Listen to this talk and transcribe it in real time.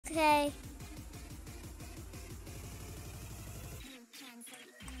Okay.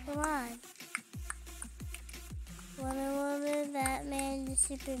 Come on. Wonder Woman, Batman, and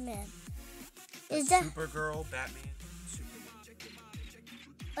Superman. Is that Supergirl, Batman, Superman?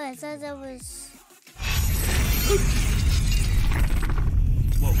 Oh, I thought that was.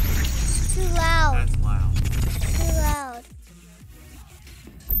 Whoa. It's too loud. That's loud. Too loud.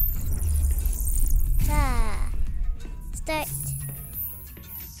 Ah. Start.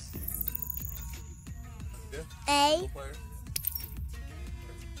 Yeah. A.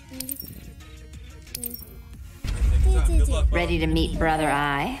 Good luck, Bob. Ready to meet Brother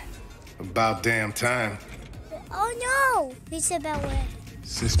Eye? About damn time. Oh no! He said bad word.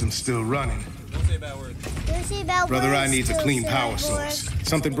 System's still running. Don't say bad words. Don't say bad Brother words. Eye needs a Still clean say power bad source. words.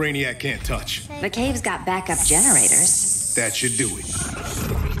 Something Brainiac can't touch. The cave's got backup generators. That should do it.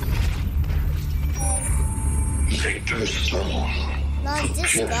 Victor Stone. Not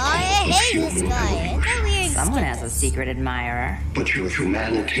this guy. I hate this guy. It's a weird. Someone has a secret admirer. But your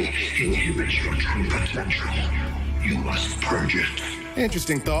humanity inhibits your true potential. You must purge it.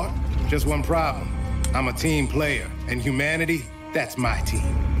 Interesting thought. Just one problem. I'm a team player, and humanity, that's my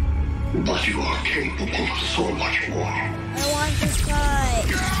team. But you are capable of so much more. I want this guy.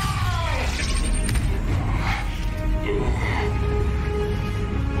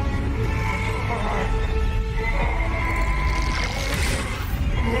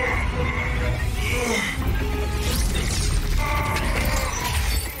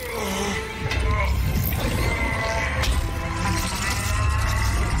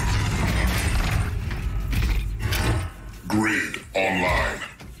 Grid online.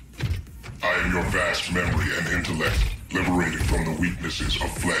 I am your vast memory and intellect, liberated from the weaknesses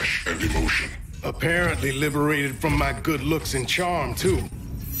of flesh and emotion. Apparently liberated from my good looks and charm, too.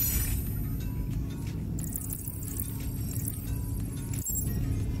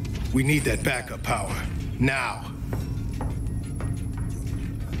 We need that backup power. Now.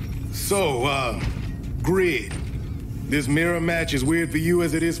 So, Grid. This mirror match is weird for you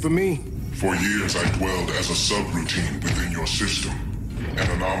as it is for me? For years I dwelled as a subroutine within your system, an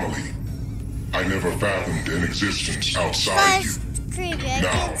anomaly. I never fathomed an existence outside you. That's creepy. I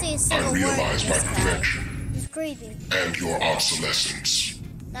Now, can't say a single I word realize in my this guy. perfection It's creepy. and your obsolescence.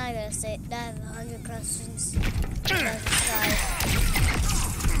 Now I gotta say, I have 100 questions about this guy.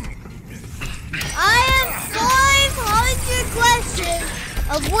 I have 500 questions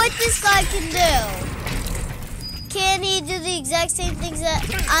of what this guy can do. Can he do the exact same things that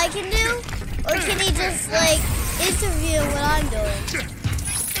I can do? Or can he just, like, interview what I'm doing?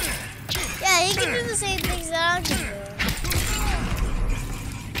 Yeah, he can do the same things that I'm doing.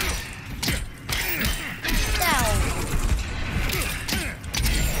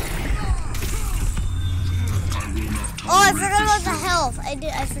 Oh, I forgot about the health. I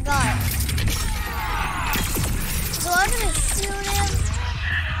forgot. So I'm gonna shoot him.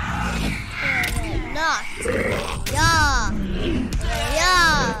 Knocked. Yeah.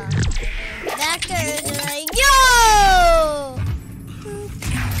 Yeah. Back there. Yo!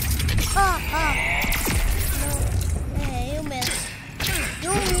 No. Hey, you missed.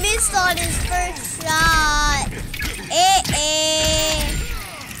 You missed on his first shot.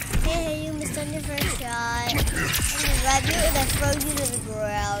 Hey, you missed on your first shot. I'm gonna grab you and I throw you to the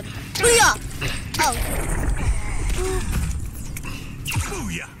ground. Booyah!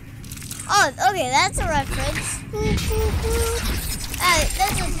 Oh, okay, that's a reference. Alright,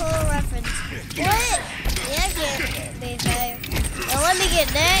 that's a total reference. What? Yeah, I can't be fair. Now let me get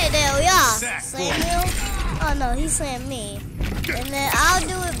there, and then, yeah. Slam you? Oh, no, he slammed me. And then I'll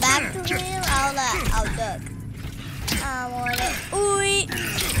do it back to him. I'll duck. I want it. Ooh,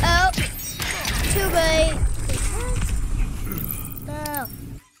 oh. Too bad. No.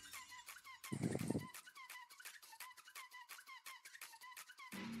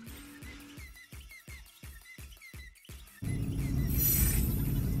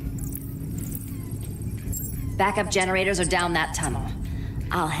 Backup generators are down that tunnel.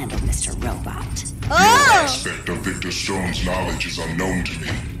 I'll handle Mr. Robot. Your aspect of Victor Stone's knowledge is unknown to me,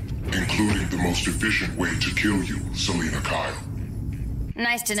 including the most efficient way to kill you, Selena Kyle.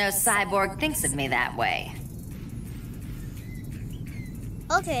 Nice to know Cyborg thinks of me that way.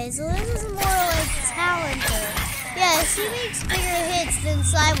 Okay, so this is more like talented. Yeah, she makes bigger hits than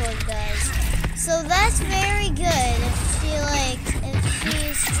Cyborg does. So that's very good if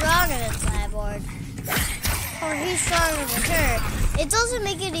she's stronger than Cyborg. Or he's stronger than her. It doesn't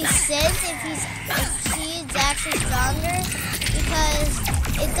make any sense if she's actually stronger because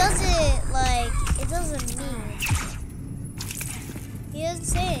it doesn't mean. He doesn't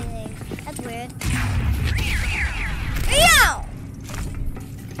say anything. That's weird. Yow!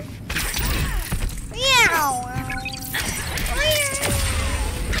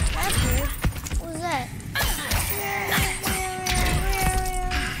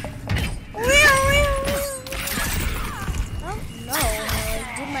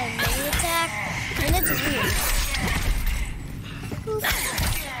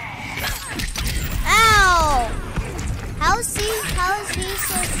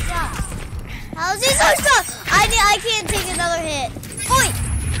 Oh, she's so strong! I can't take another hit. Oi!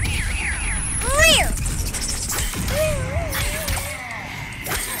 Rear!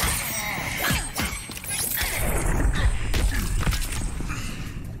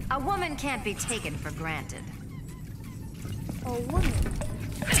 A woman can't be taken for granted. A woman.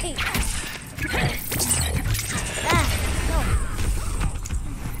 Take. Ah, no.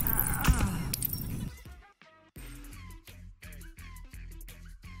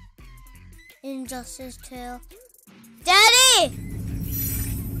 Injustice 2. Daddy!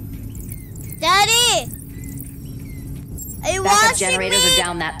 Daddy! Are you Backup watching generators me? are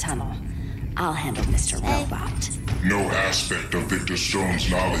down that tunnel. I'll handle Mr. Robot. No aspect of Victor Stone's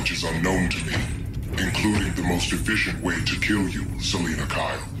knowledge is unknown to me, including the most efficient way to kill you, Selina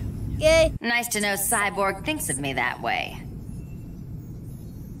Kyle. Yay. Nice to know Cyborg thinks of me that way.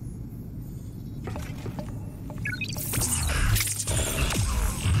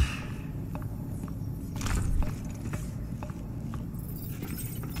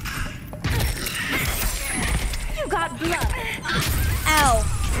 You got blood. Ow.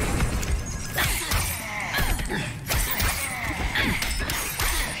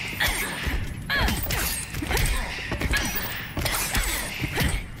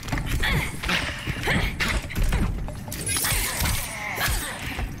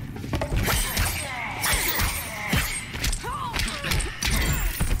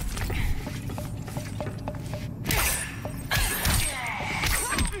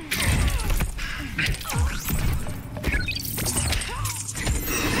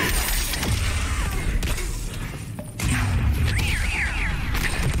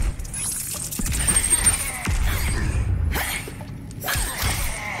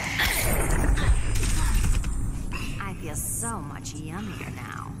 So much yummier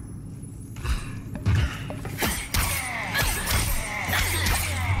now.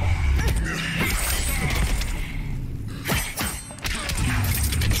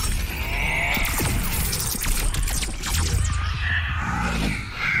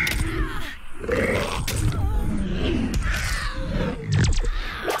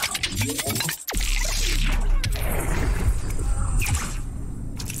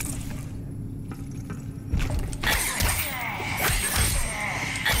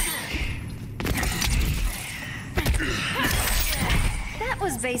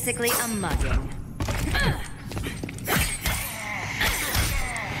 Basically a mugging.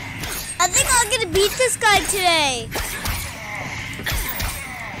 I think I'm gonna beat this guy today.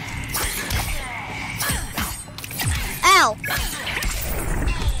 Ow!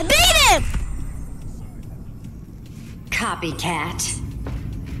 I beat him! Copycat.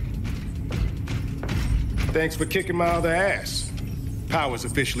 Thanks for kicking my other ass. Power's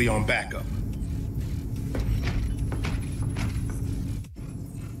officially on backup.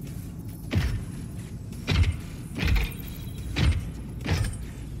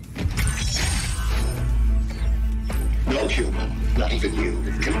 No human, not even you,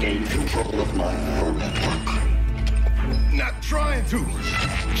 can gain control of my neural network. Not trying to.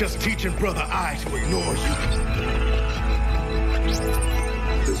 Just teaching Brother Eye to ignore you.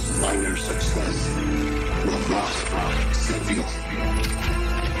 This minor success will not Sylvia.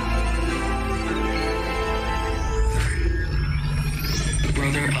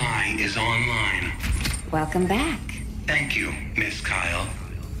 Brother Eye is online. Welcome back. Thank you, Miss Kyle.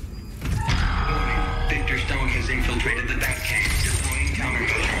 Victor Stone has infiltrated the Batcave, deploying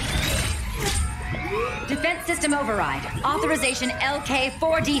countermeasures. Defense system override. Authorization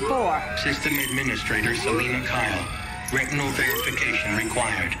LK4D4. System Administrator Selina Kyle. Retinal verification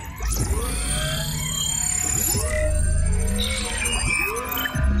required.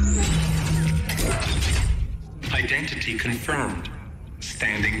 Identity confirmed.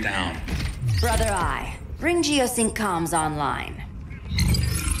 Standing down. Brother Eye, bring Geosync comms online.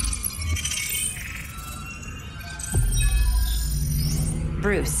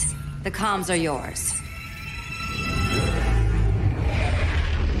 Bruce, the comms are yours.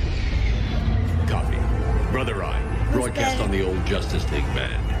 Copy. Brother Eye, broadcast on the old Justice League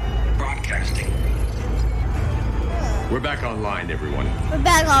band. Broadcasting. We're back online, everyone. We're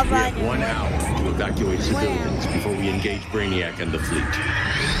back all We right. have 1 hour to evacuate civilians before we engage Brainiac and the fleet.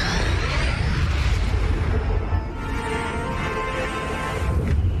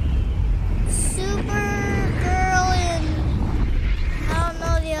 Supergirl and I don't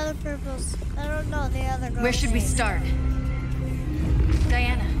know the other purples. I don't know the other girl. Where should we start?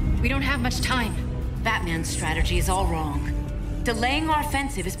 Diana, we don't have much time. Batman's strategy is all wrong. Delaying our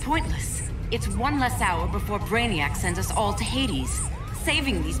offensive is pointless. It's one less hour before Brainiac sends us all to Hades.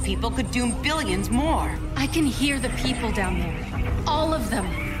 Saving these people could doom billions more. I can hear the people down there. All of them.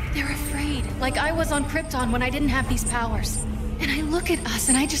 They're afraid, like I was on Krypton when I didn't have these powers. And I look at us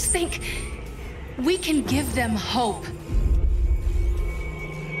and I just think, we can give them hope.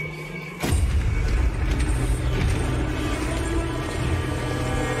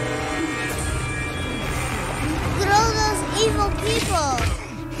 Look at all those evil people.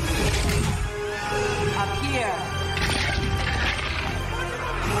 Up here.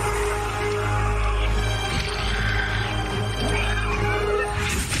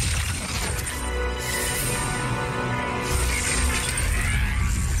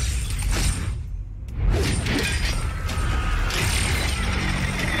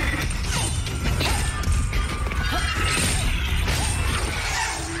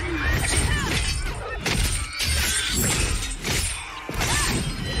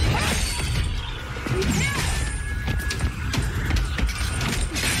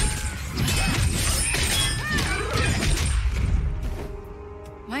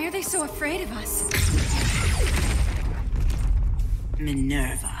 Why are they so afraid of us?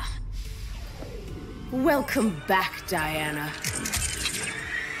 Minerva. Welcome back, Diana.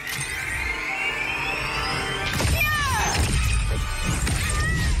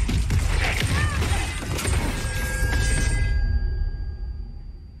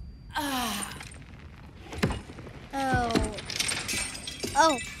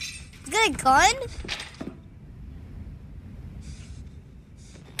 Oh, is that a gun?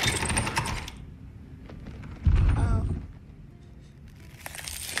 Oh.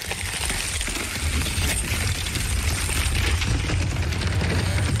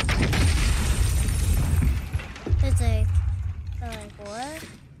 It's like what?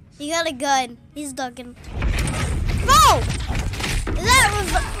 He got a gun. He's ducking. No! Is that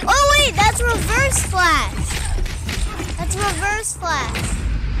oh wait, that's reverse flash. That's reverse flash.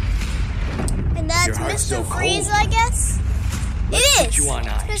 And that's Mr. So Freeze, I guess? It is! You on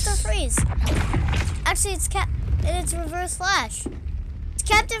it's ice. Mr. Freeze. Actually, it's reverse flash. It's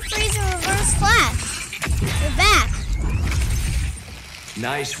Captain Freeze and reverse flash. We're back.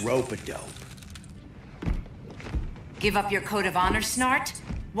 Nice rope-a-dope. Give up your code of honor, Snart?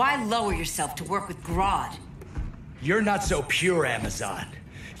 Why lower yourself to work with Grodd? You're not so pure, Amazon.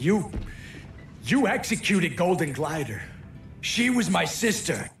 You executed Golden Glider. She was my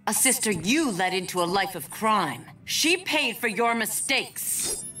sister. A sister you led into a life of crime. She paid for your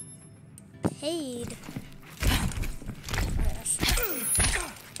mistakes. Paid?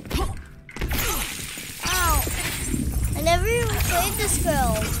 Ow. I never even played this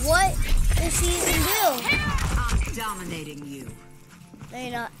girl. What does she even do? I'm dominating you. No,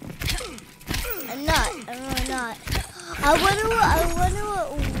 you're not. I'm not. I'm really not. I wonder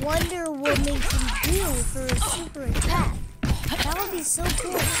what Wonder Woman can do for a super attack. That would be so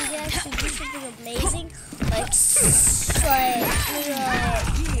cool if she could actually do something amazing, like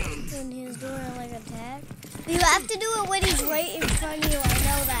when he's doing like an attack. But you have to do it when he's right in front of you. I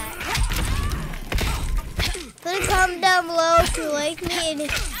know that. Put a comment down below if you like me and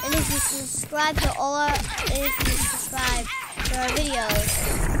if you subscribe to all our videos.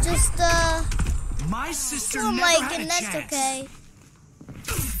 Just my sister I'm never like, had and a that's chance. okay.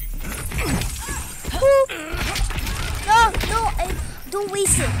 No, don't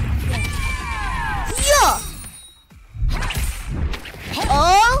waste it. Yeah.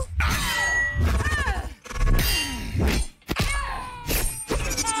 Oh.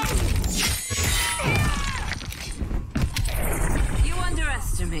 You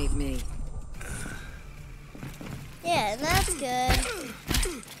underestimate me. Yeah, and that's good.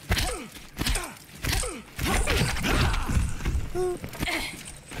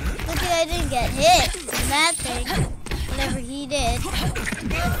 Lucky I didn't get hit from that thing. Whatever he did.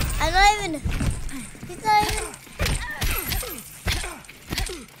 I'm not even. He's not even.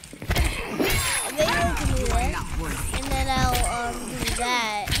 I bet you can do this. And then I'll do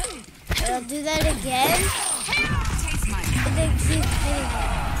that. And I'll do that again. And then keep hitting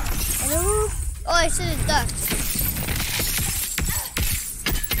it. And then whoop. Oh, I should have ducked.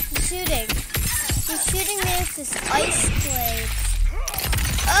 He's shooting. He's shooting me with this ice blade.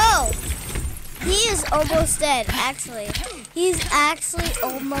 Oh! He is almost dead, actually. He's actually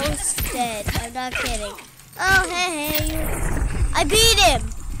almost dead. I'm not kidding. Oh, hey. I beat him!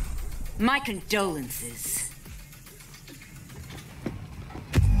 My condolences.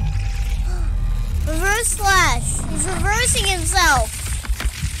 Reverse Flash. He's reversing himself.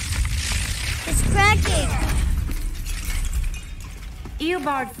 It's cracking.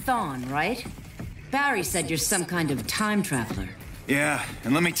 Eobard Thawne, right? Barry said you're some kind of time traveler. Yeah,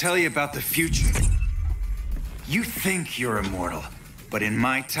 and let me tell you about the future. You think you're immortal, but in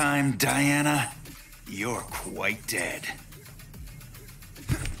my time, Diana, you're quite dead.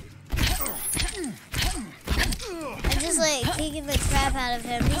 just like kicking the crap out of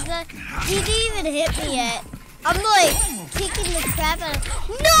him. He didn't even hit me yet. I'm like kicking the crap out of him.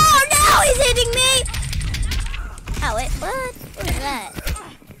 No, now he's hitting me! Oh, wait, what? What is that?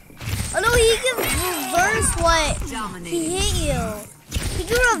 Oh no, he can reverse what he hit you. He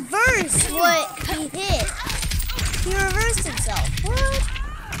can reverse what he hit. He reversed himself. What?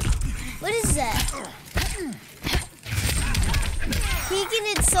 What is that? He can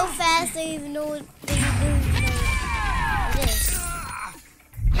hit so fast, I don't even know what it is.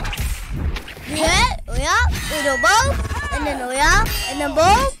 Yeah, we do boom, and then we and then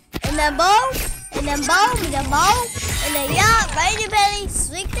boom, and then boom, and then boom, and then boom, and then right in your belly,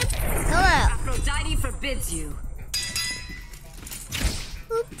 sweep it, come out. Aphrodite forbids you.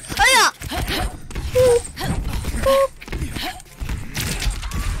 Oh yeah.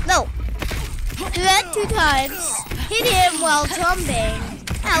 No. Do that 2 times. Hit him while jumping.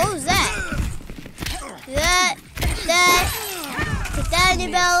 Ah, what was that? Do that. Put that in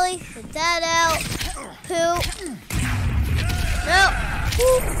your belly. Put that out. Poop. No.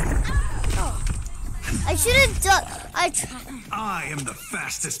 Poop. Oh. I should have done. I am the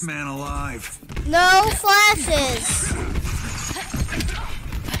fastest man alive. No flashes.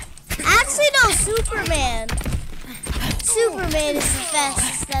 Actually, no, Superman. Superman is the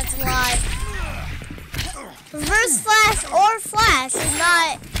fastest that's alive. Reverse Flash or Flash is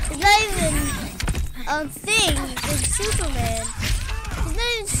not even a thing with Superman. He's not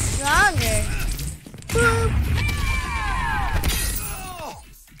even stronger. Boop.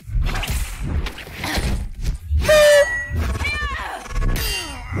 Boop.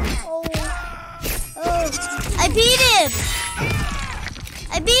 Oh. I beat him.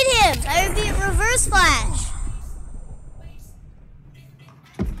 I beat Reverse Flash.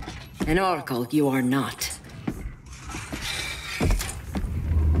 An oracle you are not.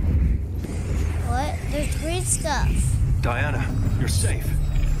 What? There's green stuff. Diana, you're safe.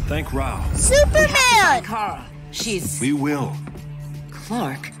 Thank Rao. Superman! Kara, she's... We will.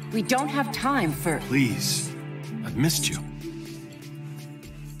 Clark, we don't have time for... Please. I've missed you.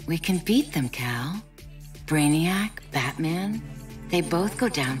 We can beat them, Cal. Brainiac, Batman, they both go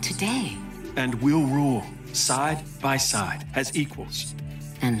down today. And we'll rule, side by side, as equals.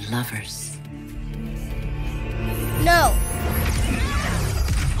 And lovers. No.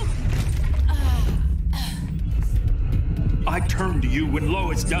 I turned to you when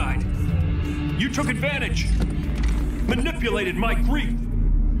Lois died. You took advantage. Manipulated my grief.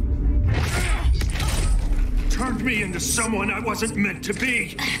 Turned me into someone I wasn't meant to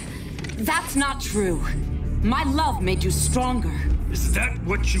be. That's not true. My love made you stronger. Is that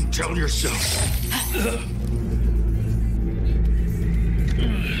what you tell yourself?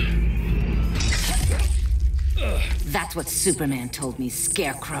 That's what Superman told me,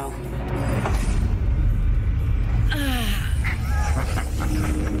 Scarecrow.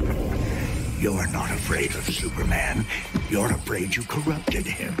 You're not afraid of Superman. You're afraid you corrupted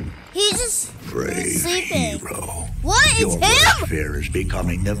him. He's just Brave sleeping. Hero. What? It's Your him? worst fear is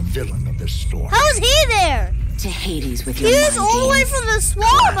becoming the villain of the story. How is he there? To Hades with He your was all the way from the swamp,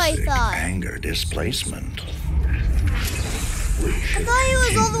 I Classic thought. anger displacement. I thought he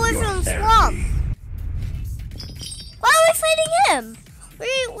was all the way from the swamp. Why are we fighting him? We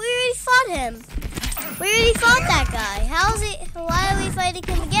already fought him. We already fought that guy. Why are we fighting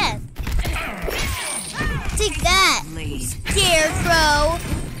him again? Take that, Scarecrow.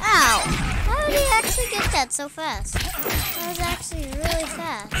 Ow. How did he actually get that so fast? That was actually really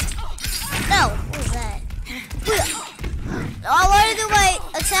fast. No, what was that? I want to do my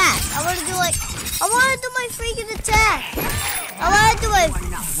attack. I want to do my freaking attack. I want to do my...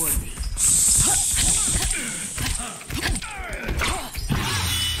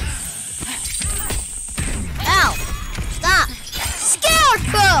 Ow. Stop.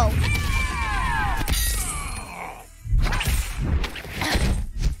 Scarecrow.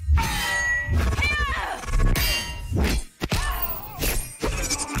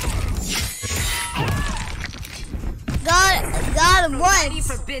 Got him once.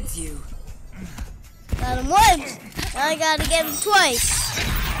 Forbids you. Got him once. Now I gotta get him twice.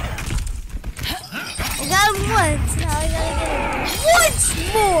 I got him once. Now I gotta get him once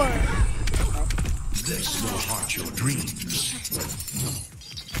more. This will haunt your dreams.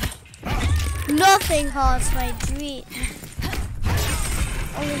 Nothing haunts my dream.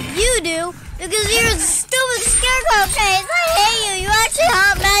 Only you do, because you're a stupid Scarecrow face. I hate you. You actually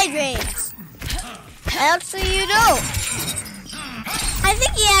haunt my dreams. Actually, you don't. I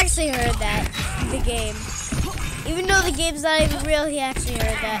think he actually heard that in the game. Even though the game's not even real, he actually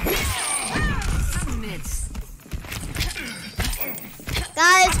heard that.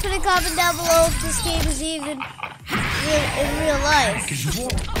 Guys, put a comment down below if this game is even in real life.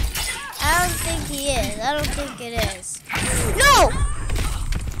 I don't think he is. I don't think it is. No!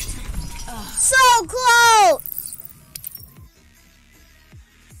 So close!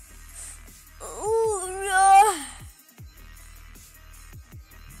 Ooh, no.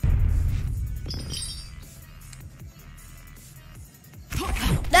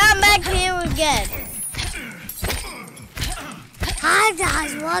 Now I'm back here again. Hi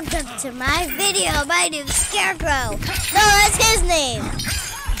guys, welcome to my video. My name's Scarecrow. No, that's his name.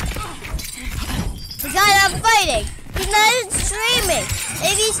 The guy I'm fighting. He's not even streaming.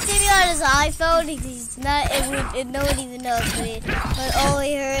 Maybe he's streaming on his iPhone. He's not. No one even knows. But all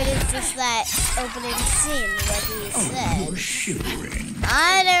we heard is just that opening scene, like he said.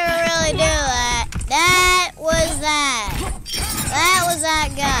 I never really knew that. That was that. That was that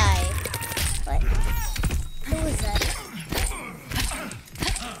guy. What? Who was that?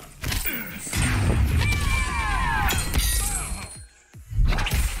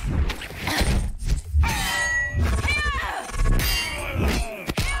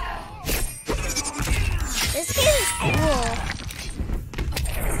 This game is cool.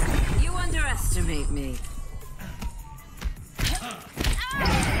 You underestimate me.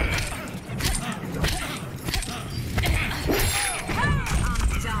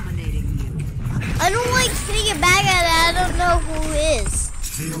 I don't like hitting it back at it. I don't know who is.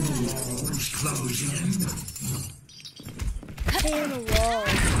 Feel the walls close in. Feel the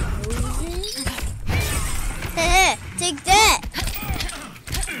walls closing? Take that.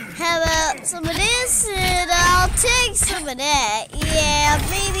 How about some of this? And I'll take some of that. Yeah,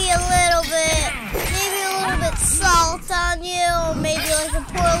 maybe a little bit salt on you. Or maybe I can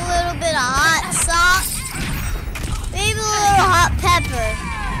pour a little bit of hot sauce. Maybe a little hot pepper.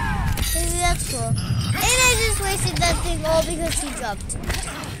 Maybe that's cool. And I just wasted that thing all because he jumped.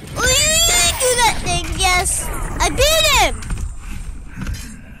 Oh, you didn't do that thing. Yes, I beat him.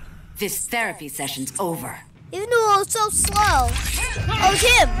 This therapy session's over. Even though I was so slow. Oh, it's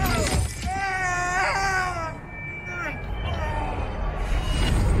him.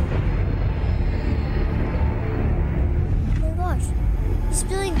 Oh my gosh. He's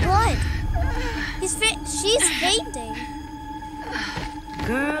spilling blood. She's fainting.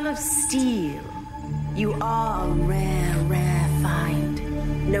 Girl of Steel, you are a rare find.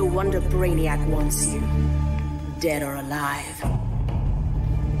 No wonder Brainiac wants you, dead or alive.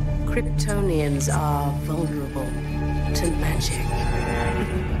 Kryptonians are vulnerable to magic.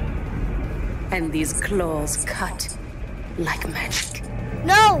 And these claws cut like magic.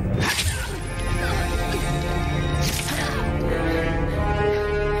 No!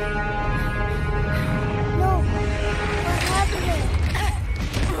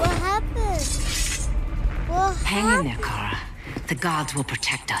 Hang in there, Kara. The gods will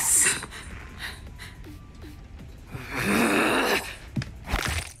protect us.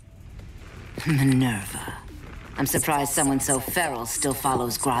 Minerva. I'm surprised someone so feral still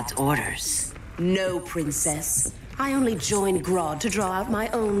follows Grodd's orders. No, Princess. I only joined Grodd to draw out my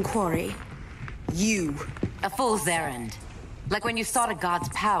own quarry. You. A fool's errand. Like when you sought a god's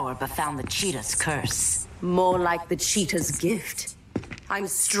power but found the cheetah's curse. More like the cheetah's gift. I'm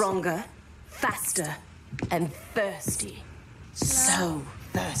stronger, faster, and thirsty. So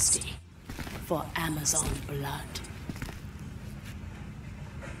thirsty for Amazon blood.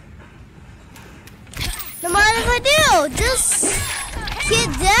 No matter if I do, just get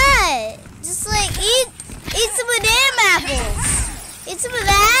that. Just like eat some of them apples. Eat some of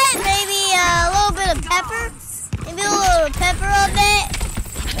that, maybe a little bit of pepper. Maybe a little pepper on that.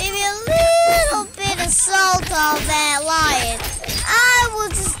 Maybe a little bit of salt on that lion. I will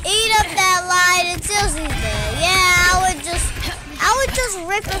just eat up that lion until she's dead. Yeah, I would just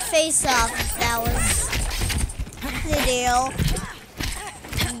rip her face off if that was the deal.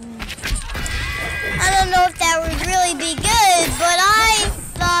 I don't know if that would really be good, but I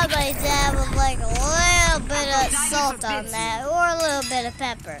thought my dad would like a little bit of salt on that, or a little bit of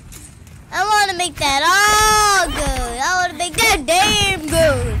pepper. I want to make that all good. I want to make that damn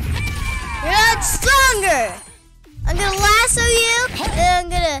good. You're not stronger. I'm gonna lasso you, and then I'm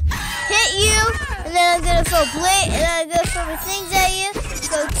gonna hit you, and then I'm gonna throw blade, and then I'm gonna throw things at you.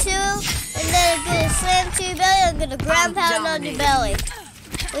 Go two, and then I'm gonna slam to your belly. I'm gonna ground pound on your belly.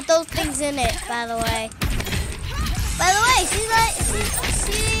 With those things in it, by the way. By the way, she didn't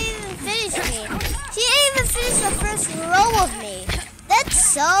even finish me. She didn't even finish the first row of me. That's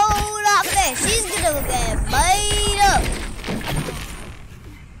so not fair. She's gonna get made up.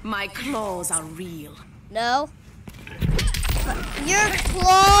 My claws are real. No. Your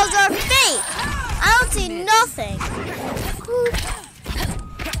claws are fake. I don't see nothing.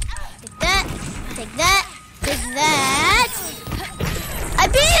 Take that. Take that. Take that. I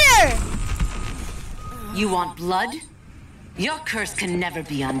beat her! You want blood? Your curse can never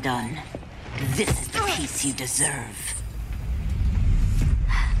be undone. This is the peace you deserve.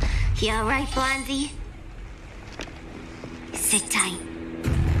 You all right, Blondie? Sit tight.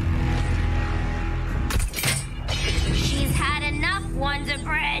 She's had enough, Wonder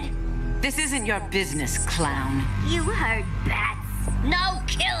Bread. This isn't your business, clown. You heard bats. No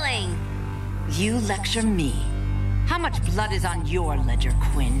killing. You lecture me. How much blood is on your ledger,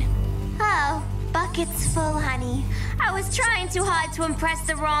 Quinn? Oh, bucket's full, honey. I was trying too hard to impress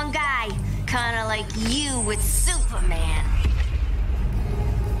the wrong guy. Kinda like you with Superman.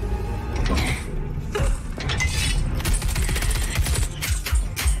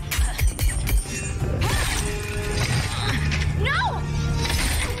 No!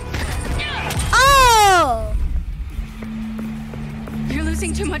 Oh! You're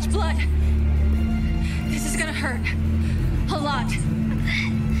losing too much blood. This is gonna hurt. A lot.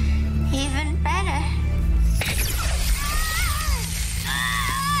 Even better.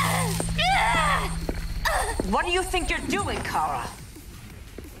 What do you think you're doing, Kara?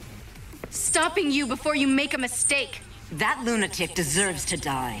 Stopping you before you make a mistake. That lunatic deserves to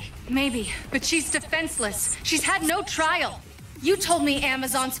die. Maybe, but she's defenseless. She's had no trial. You told me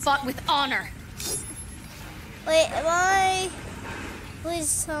Amazon fought with honor. Wait, am I...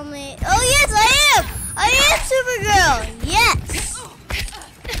 Please tell me... Oh yes, I am! I am Supergirl! Yes!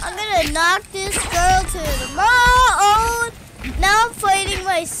 I'm gonna knock this girl to the moon! Now I'm fighting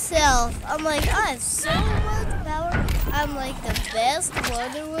myself. I'm like, I have so much power. I'm like the best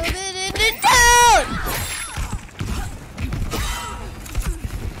Wonder Woman in the town!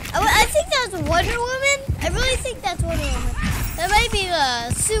 I think that's Wonder Woman. I really think that's Wonder Woman. That might be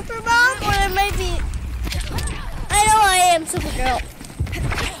Supermom, or it might be... I know I am Supergirl.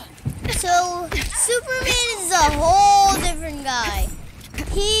 So, Superman is a whole different guy.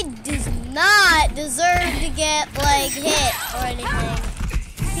 He does not deserve to get, like, hit or anything.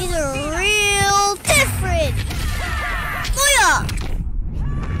 He's a real different. Booyah!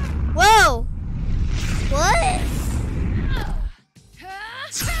 Whoa! What?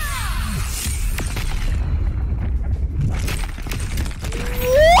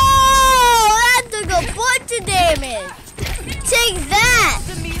 Whoa! That took a bunch of damage. Take that!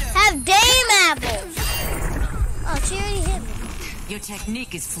 Have Dame apples! Oh, she already hit me. Your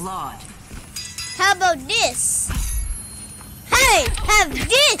technique is flawed. How about this? Hey, have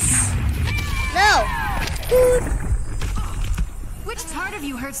this! No. Which part of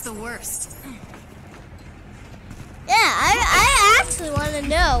you hurts the worst? Yeah, I actually want to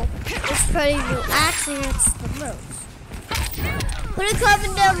know which part of you actually hurts the most. Put a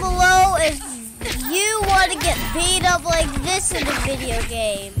comment down below if you want to get beat up like this in a video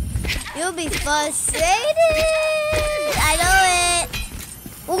game. You'll be frustrated. I know it.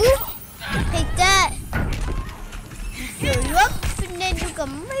 Ooh, take that. Throw you up, and then you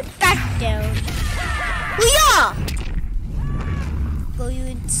come right back down. Hoo-yah! Go you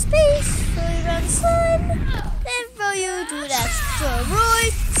into space, throw you around the sun, then throw you to that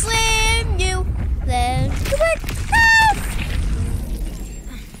asteroid, slam you, then go back down.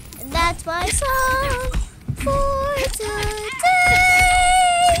 And that's my song for today's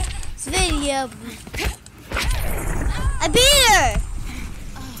video. I beat her!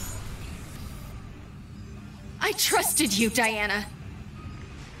 I trusted you, Diana.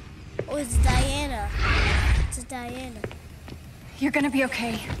 Oh, it's Diana. It's a Diana. You're gonna be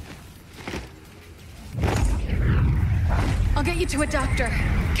okay. I'll get you to a doctor.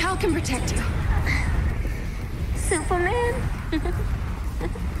 Cal can protect you. Superman?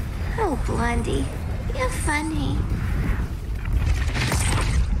 Oh, Blondie, you're funny.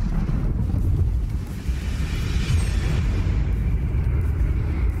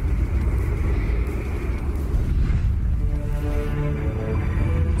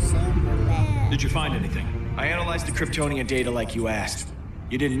 Did you find anything? I analyzed the Kryptonian data like you asked.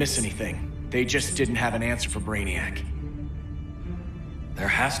 You didn't miss anything. They just didn't have an answer for Brainiac. There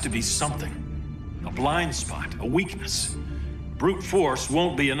has to be something. A blind spot, a weakness. Brute force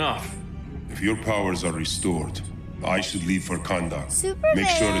won't be enough. If your powers are restored, I should leave for Kahndaq. Superman Make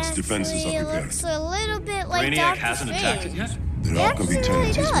sure its defenses are prepared. looks a little bit like Brainiac Doctor hasn't attacked it yet? The He Ark of actually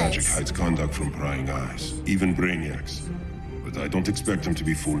Eternity's does. magic hides Kahndaq from prying eyes, even Brainiac's. But I don't expect him to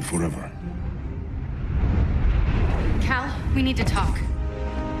be fooled forever. Cal, we need to talk.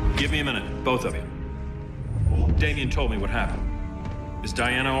 Give me a minute, both of you. Damien told me what happened. Is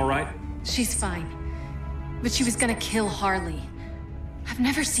Diana all right? She's fine. But she was gonna kill Harley. I've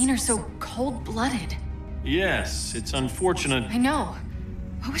never seen her so cold-blooded. Yes, it's unfortunate. I know.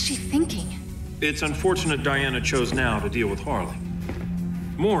 What was she thinking? It's unfortunate Diana chose now to deal with Harley.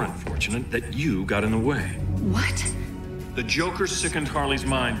 More unfortunate that you got in the way. What? The Joker sickened Harley's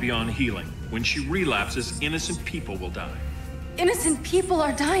mind beyond healing. When she relapses, innocent people will die. Innocent people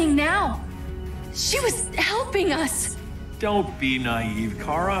are dying now. She was helping us. Don't be naive,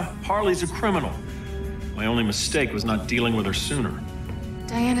 Kara. Harley's a criminal. My only mistake was not dealing with her sooner.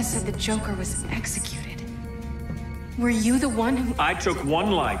 Diana said the Joker was executed. Were you the one who... I took one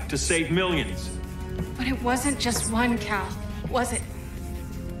life to save millions. But it wasn't just one, Cal, was it?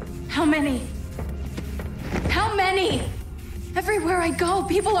 How many? How many? Everywhere I go,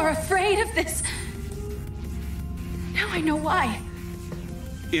 people are afraid of this. Now I know why.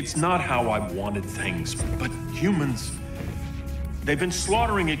 It's not how I wanted things, but humans... They've been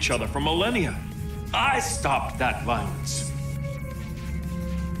slaughtering each other for millennia. I stopped that violence.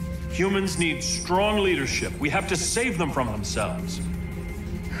 Humans need strong leadership. We have to save them from themselves.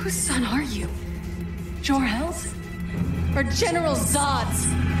 Whose son are you? Jor-El's? Or General Zod's?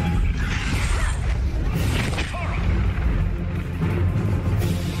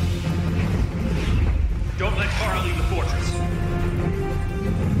 Don't let Kara leave the fortress.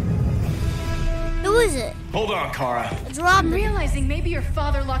 Who is it? Hold on, Kara. I'm realizing maybe your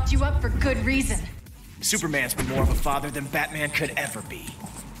father locked you up for good reason. Superman's been more of a father than Batman could ever be.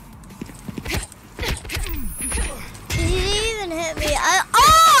 He didn't even hit me. I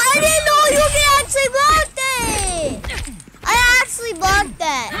didn't know you could actually block that! I actually blocked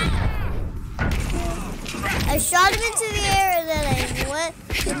that. I shot him into the air and then I went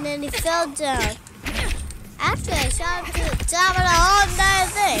and then he fell down. Actually, I shot him to the top of the whole entire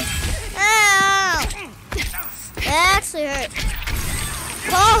thing. Ow! That actually hurt.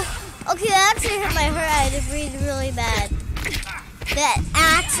 Oh, okay, that actually hurt my heart. I had to breathe really bad. That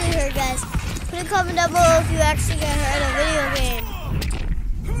actually hurt, guys. Put a comment down below if you actually got hurt in a video game.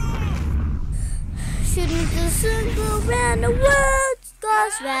 Shouldn't the sun go around the world?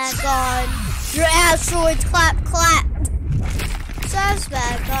 Goes back on your asteroids, clap, clap. Stars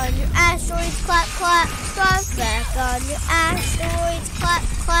back on your asteroids, clap, clap. Stars back on your asteroids, clap,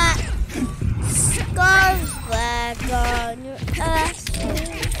 clap. Stars back on your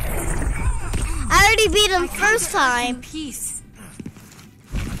asteroids. I already beat him first time. Peace.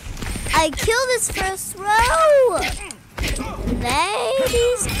 I killed his first row.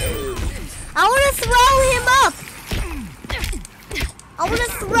 Ladies, I want to throw him up. I want to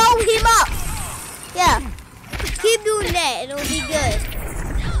throw him up. Yeah. Keep doing that, it'll be good.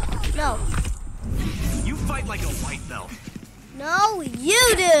 No. You fight like a white belt. No,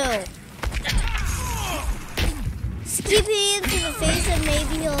 you do. Just keep hitting him to the face and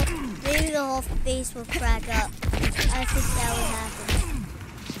maybe the whole face will crack up. I think that would happen.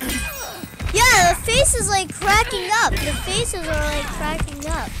 Yeah, the face is like cracking up. The faces are like cracking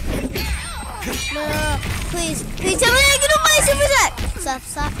up. No, please tell me I can do my super attack.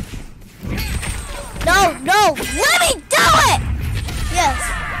 Stop. No, let me do it! Yes.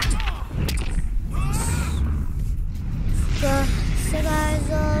 Stars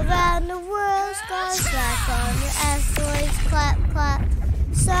all around the world, stars back on your asteroids, clap, clap.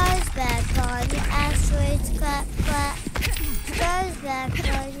 Stars back on your asteroids, clap, clap. Stars back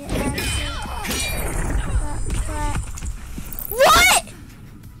on your asteroids, clap, clap. What?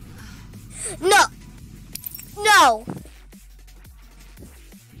 No.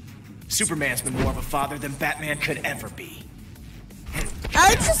 Superman's been more of a father than Batman could ever be.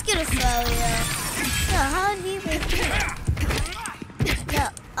 I was just gonna throw you. No, how do you even do it? No,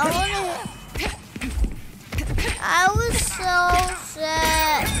 I was so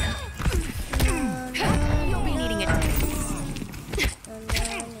sad. You'll be needing it.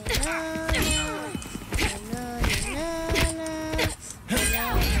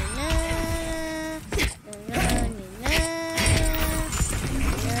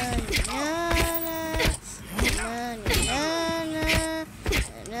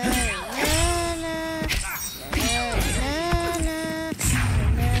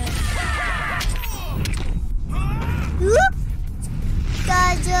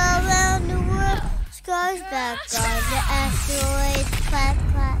 Scars back on the asteroids, clap,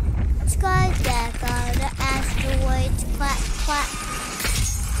 clap. Scars back on the asteroids, clap, clap.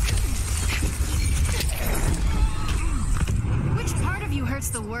 Which part of you hurts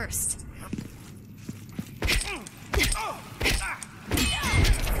the worst?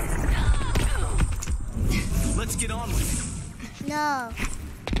 Let's get on with it. No.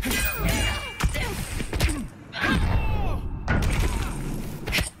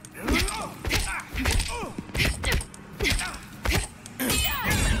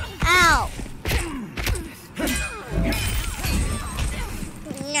 Ow.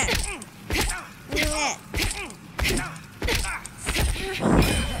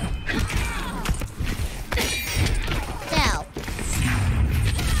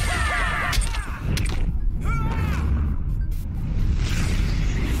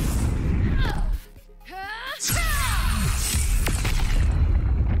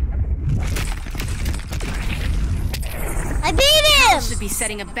 be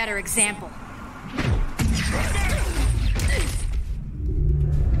setting a better example.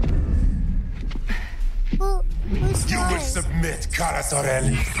 You will submit, Kara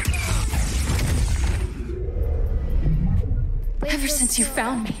Zor-El. Ever since you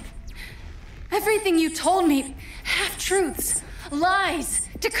found me, everything you told me, half-truths, lies,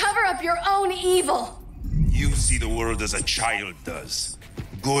 to cover up your own evil. You see the world as a child does.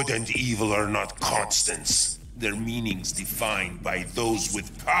 Good and evil are not constants. Their meanings defined by those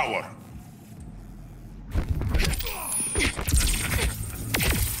with power.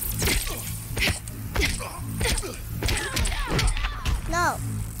 No.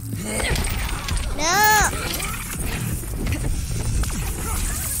 No.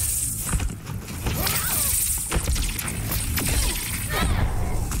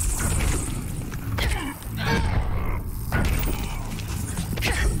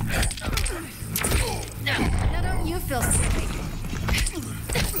 Now don't you feel silly?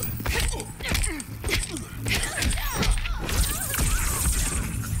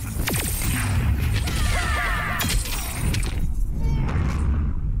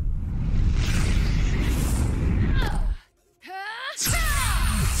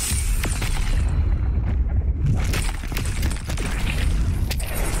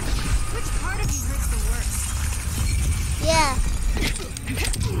 Yeah.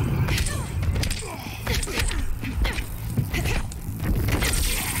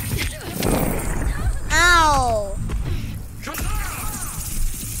 Ow.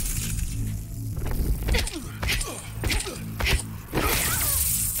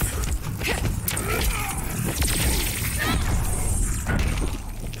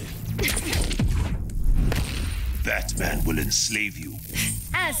 Batman will enslave you.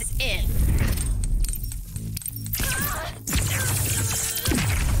 As if.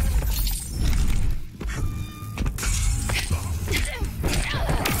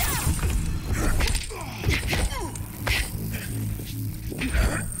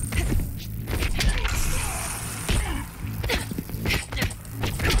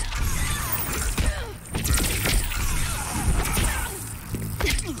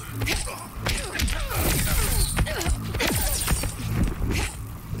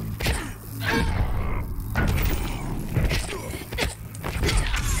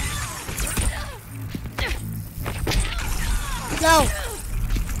 No.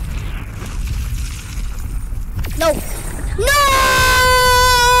 No. No!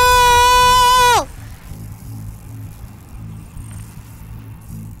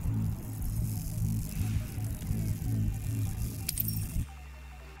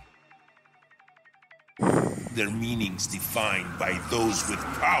 Their meanings defined by those with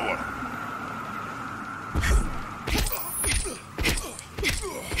power.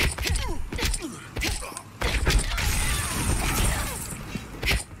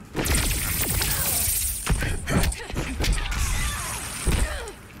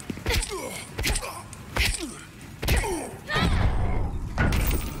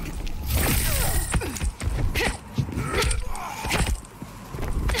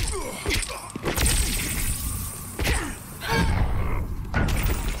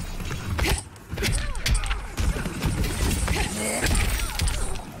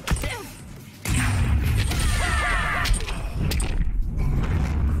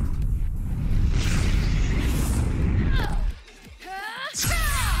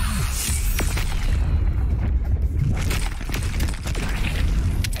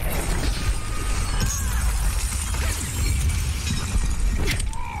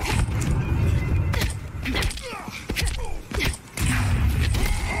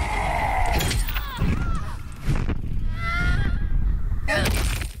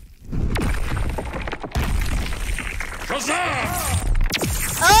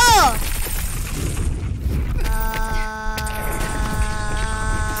 Oh!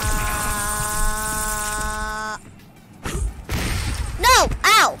 No!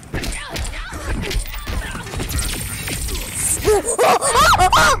 Ow!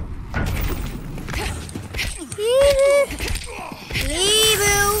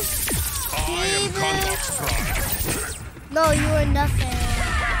 No, you are nothing.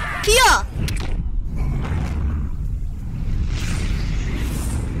 Here!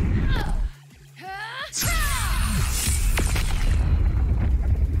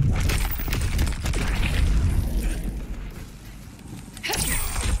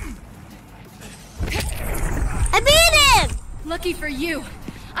 Lucky for you,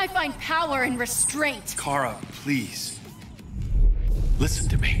 I find power in restraint. Kara, please. Listen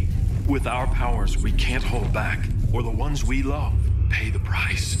to me. With our powers, we can't hold back, or the ones we love. pay the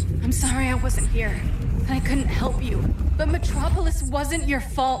price. I'm sorry I wasn't here, and I couldn't help you. But Metropolis wasn't your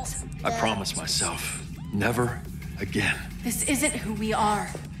fault. I promise myself, never again. This isn't who we are.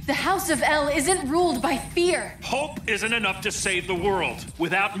 The House of El isn't ruled by fear. Hope isn't enough to save the world.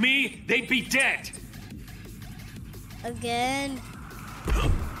 Without me, they'd be dead. Again?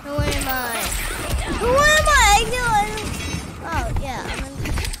 Who am I? Who am I? Oh, yeah.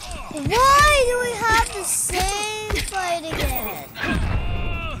 Why do we have the same fight again?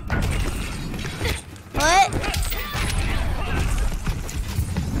 What?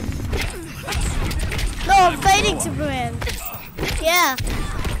 No, I'm fighting Superman. Yeah.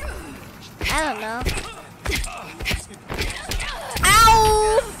 I don't know.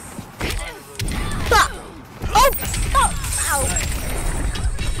 Ow! Oh! Ow!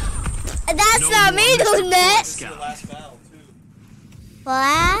 That's not me doing that.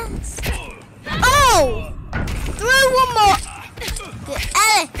 Last? Oh! Throw one more.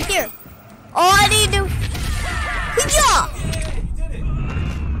 Here. All I need to. Yeah!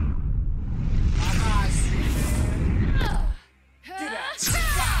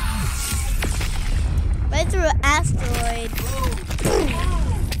 Right through an asteroid.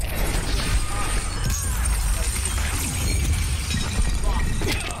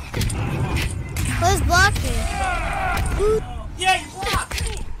 Who's blocking? Yeah, you blocked!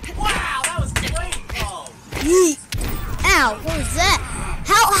 Wow, that was great, bro! Yeet. Ow, what was that?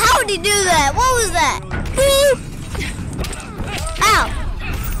 How did he do that? What was that? Ow!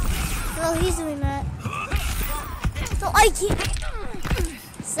 Oh, he's doing that. So I can't.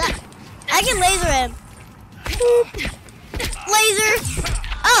 Stop. I can laser him. Laser.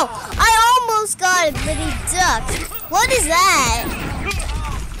 Oh, I almost got it, but he ducked. What is that?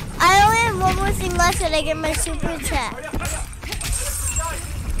 I only have one more thing left and I get my super attack.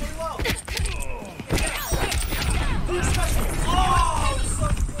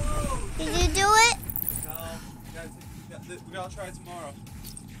 Did you do it? No, we gotta try it tomorrow.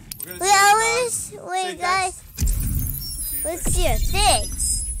 Wait, guys. Let's see your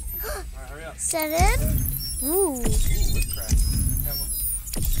things. Alright, hurry up. 7. Ooh. Witchcraft.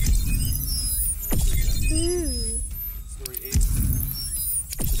 Ooh. Story 8.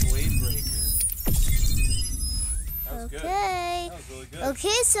 Blade Breaker. That was good. Okay. That was really good.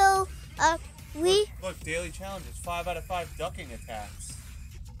 Okay, so we Look, daily challenges. 5 out of 5 ducking attacks.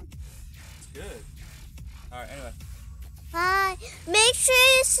 It's good. Alright, anyway. Bye. Make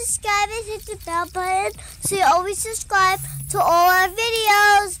sure you subscribe and hit the bell button so you always subscribe to all our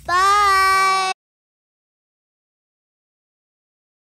videos. Bye.